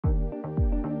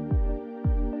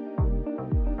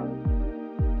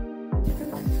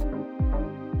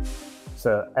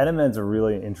So NMN is a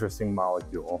really interesting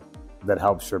molecule that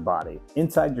helps your body.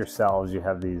 Inside your cells, you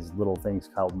have these little things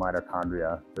called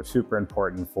mitochondria. They're super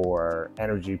important for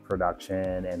energy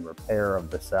production and repair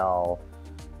of the cell.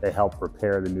 They help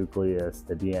repair the nucleus,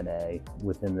 the DNA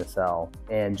within the cell.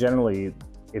 And generally,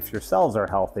 if your cells are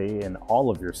healthy and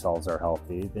all of your cells are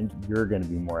healthy, then you're going to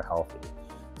be more healthy.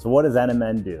 So what does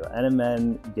NMN do?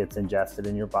 NMN gets ingested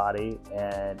in your body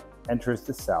and enters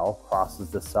the cell, crosses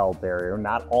the cell barrier.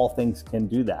 Not all things can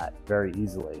do that very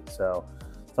easily. So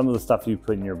some of the stuff you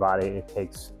put in your body, it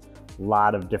takes a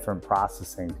lot of different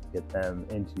processing to get them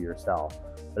into your cell.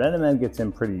 But NMN gets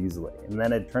in pretty easily, and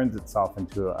then it turns itself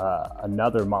into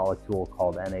another molecule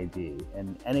called NAD.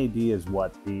 And NAD is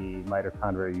what the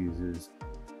mitochondria uses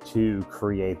to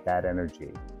create that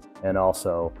energy and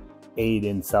also aid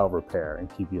in cell repair and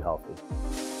keep you healthy.